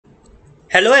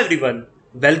Hello everyone,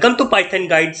 welcome to Python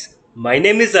Guides. My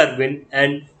name is Arvind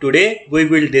and today we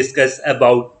will discuss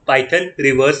about Python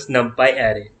reverse NumPy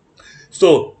array.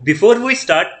 So before we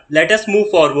start, let us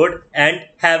move forward and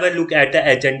have a look at the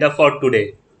agenda for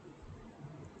today.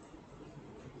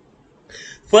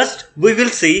 First, we will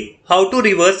see how to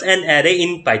reverse an array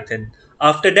in Python.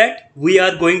 After that, we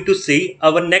are going to see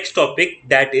our next topic,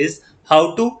 that is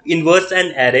how to inverse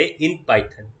an array in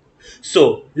Python.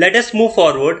 So let us move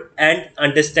forward and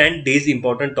understand these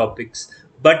important topics.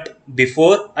 But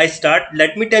before I start,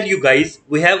 let me tell you guys,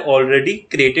 we have already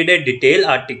created a detailed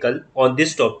article on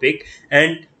this topic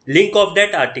and link of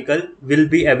that article will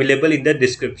be available in the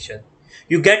description.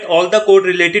 You get all the code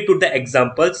related to the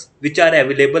examples which are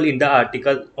available in the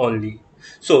article only.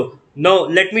 So now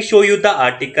let me show you the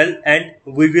article and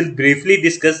we will briefly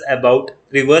discuss about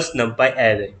reverse NumPy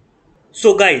array.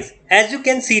 So guys, as you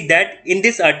can see that in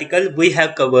this article we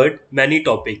have covered many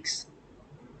topics.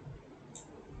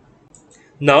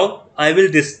 Now we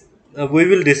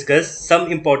will discuss some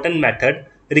important method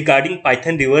regarding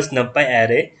Python reverse NumPy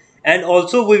array, and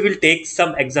also we will take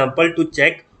some example to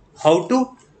check how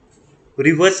to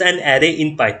reverse an array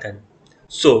in Python.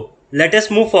 So let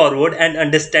us move forward and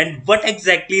understand what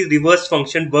exactly reverse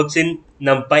function works in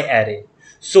NumPy array.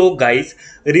 So guys,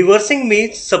 reversing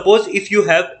means, suppose if you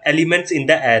have elements in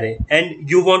the array and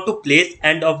you want to place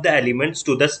end of the elements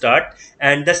to the start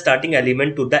and the starting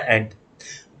element to the end.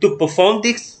 To perform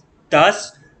this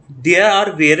task, there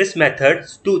are various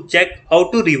methods to check how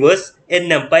to reverse a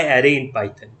NumPy array in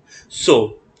Python.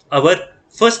 So our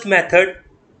first method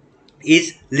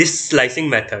is list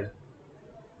slicing method.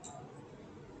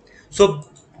 So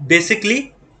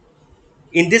basically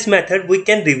in this method we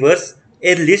can reverse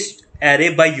a list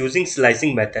array by using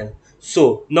slicing method.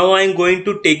 So now I am going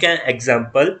to take an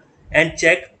example and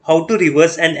check how to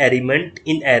reverse an element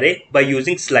in array by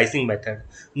using slicing method.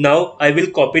 Now I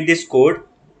will copy this code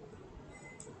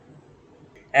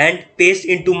and paste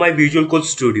into my Visual Code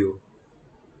Studio.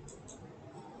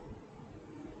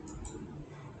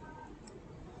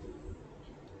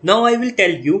 Now I will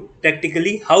tell you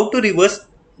practically how to reverse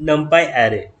NumPy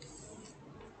array.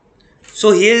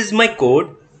 So here is my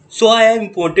code. So I have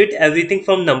imported everything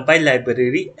from NumPy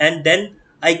library and then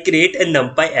I create a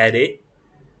NumPy array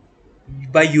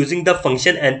by using the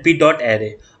function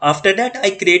np.array. After that I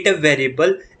create a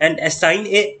variable and assign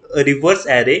a reverse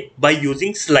array by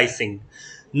using slicing.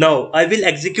 Now I will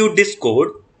execute this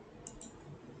code.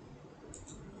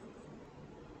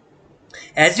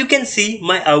 As you can see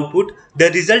my output, the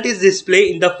result is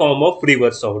displayed in the form of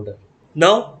reverse order.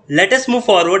 Now let us move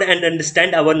forward and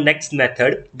understand our next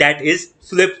method, that is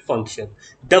flip function.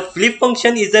 The flip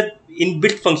function is an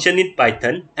inbuilt function in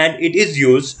Python and it is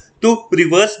used to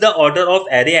reverse the order of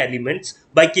array elements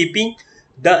by keeping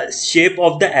the shape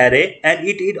of the array, and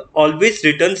it always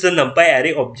returns the NumPy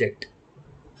array object.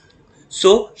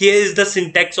 So here is the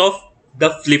syntax of the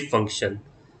flip function.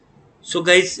 So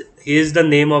guys, here is the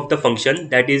name of the function,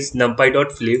 that is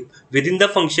numpy.flip. Within the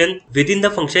function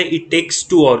it takes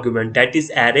two arguments, that is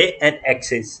array and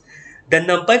access. The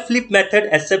numpy flip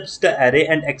method accepts the array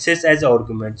and access as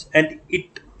arguments and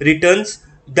it returns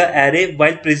the array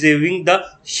while preserving the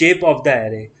shape of the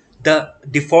array. The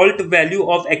default value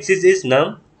of access is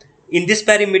num. In this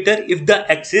parameter, if the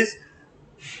access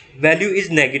value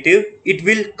is negative, it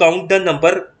will count the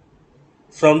number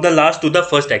from the last to the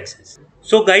first access.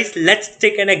 So guys, let's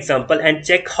take an example and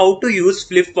check how to use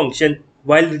flip function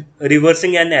while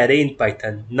reversing an array in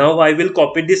Python. Now I will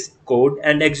copy this code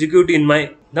and execute in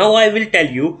my... Now I will tell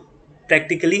you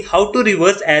practically how to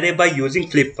reverse array by using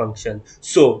flip function.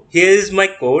 So here is my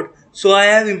code. So I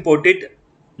have imported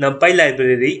NumPy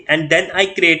library and then I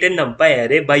create a NumPy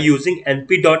array by using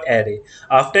np.array.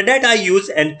 After that I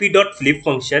use np.flip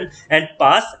function and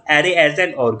pass array as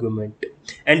an argument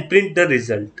and print the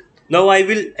result. Now I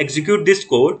will execute this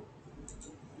code.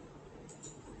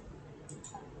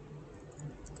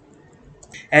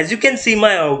 As you can see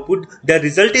my output, the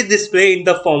result is displayed in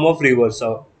the form of reverse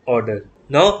order.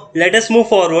 Now let us move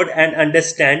forward and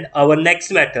understand our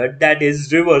next method, that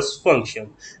is reverse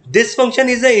function. This function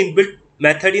is an inbuilt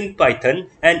method in Python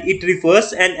and it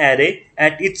refers an array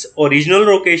at its original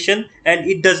location and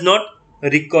it does not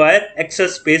require extra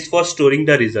space for storing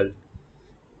the result.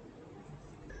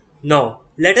 Now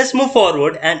let us move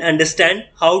forward and understand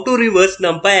how to reverse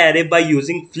NumPy array by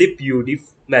using flipud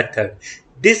method.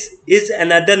 This is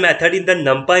another method in the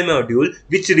NumPy module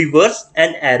which reverses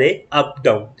an array up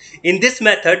down. In this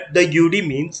method the ud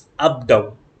means up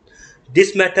down.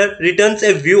 This method returns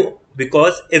a view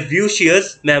because a view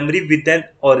shares memory with an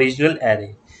original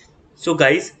array. So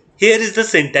guys, here is the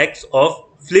syntax of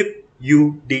flipud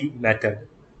method.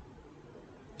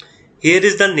 Here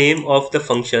is the name of the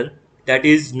function, that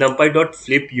is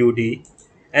numpy.flipud,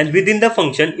 and within the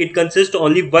function it consists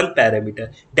only one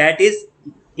parameter, that is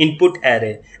input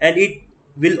array, and it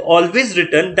will always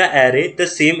return the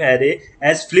same array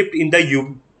as flipped in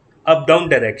the up down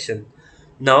direction.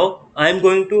 Now I am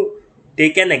going to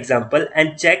take an example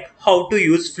and check how to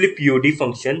use flipud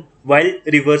function while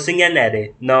reversing an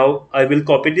array. Now I will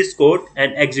copy this code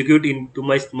and execute into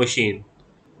my machine.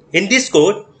 In this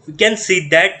code, we can see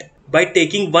that by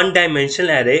taking one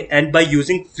dimensional array and by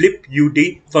using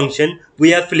flipud function,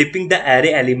 we are flipping the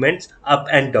array elements up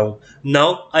and down.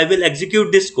 Now I will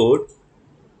execute this code.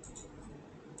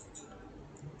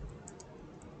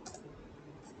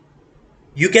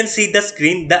 You can see the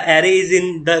screen, the array is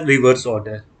in the reverse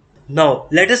order. Now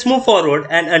let us move forward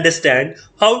and understand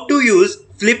how to use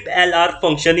fliplr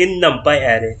function in NumPy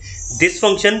array. This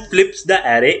function flips the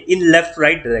array in left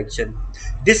right direction.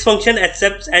 This function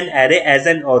accepts an array as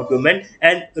an argument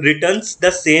and returns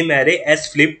the same array as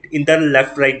flipped in the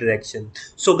left right direction.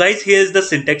 So guys, here is the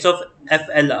syntax of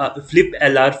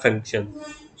fliplr function.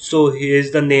 So here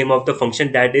is the name of the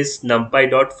function, that is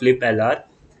numpy.fliplr.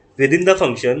 Within the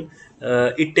function,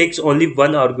 it takes only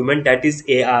one argument, that is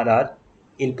arr,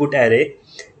 input array,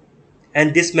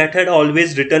 and this method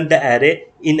always return the array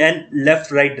in an left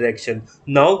right direction.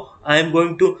 Now I am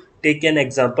going to take an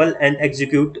example and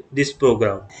execute this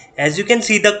program. As you can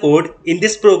see the code in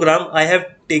this program, I have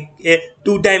take a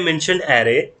two-dimension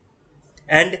array,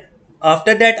 and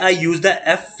after that I use the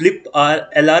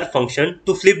flipLR function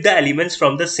to flip the elements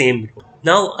from the same row.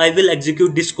 Now I will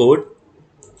execute this code.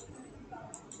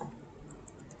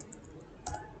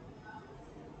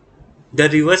 The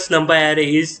reverse NumPy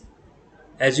array is,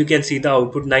 as you can see, the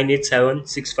output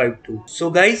 987652. So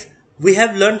guys, we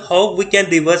have learned how we can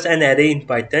reverse an array in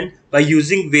Python by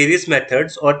using various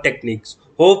methods or techniques.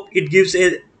 Hope it gives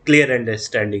a clear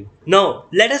understanding. Now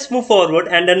let us move forward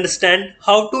and understand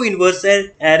how to inverse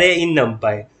an array in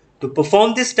NumPy. To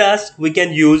perform this task, we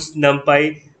can use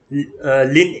NumPy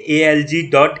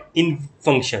linalg.in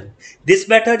function. This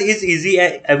method is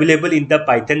available in the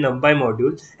Python NumPy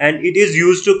module, and it is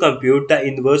used to compute the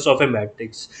inverse of a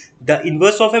matrix. The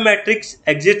inverse of a matrix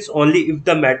exists only if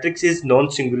the matrix is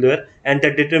non-singular and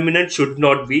the determinant should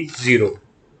not be 0.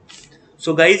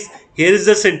 So guys, here is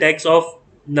the syntax of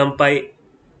NumPy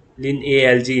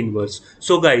linalg inverse.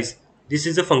 So guys, this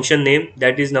is a function name,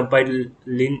 that is NumPy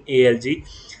linalg.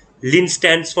 Lin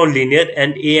stands for linear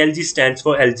and ALG stands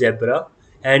for algebra,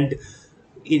 and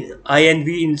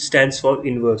INV stands for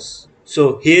inverse.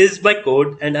 So here is my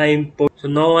code, and so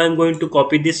now I am going to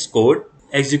copy this code,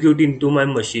 execute into my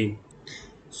machine.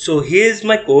 So here is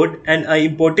my code, and I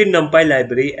imported NumPy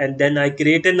library, and then I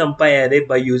create a NumPy array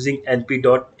by using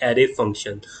np.array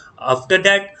function. After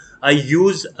that I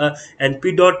use a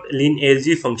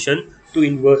np.linalg function to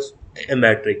inverse a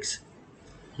matrix.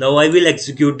 Now I will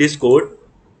execute this code.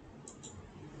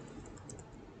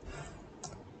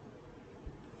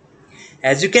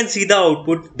 As you can see the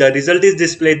output, the result is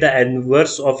displayed the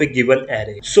inverse of a given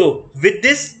array. So with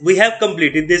this, we have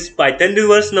completed this Python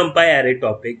reverse NumPy array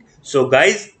topic. So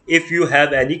guys, if you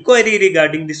have any query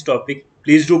regarding this topic,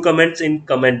 please do comments in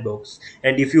comment box.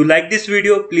 And if you like this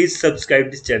video, please subscribe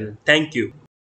this channel. Thank you.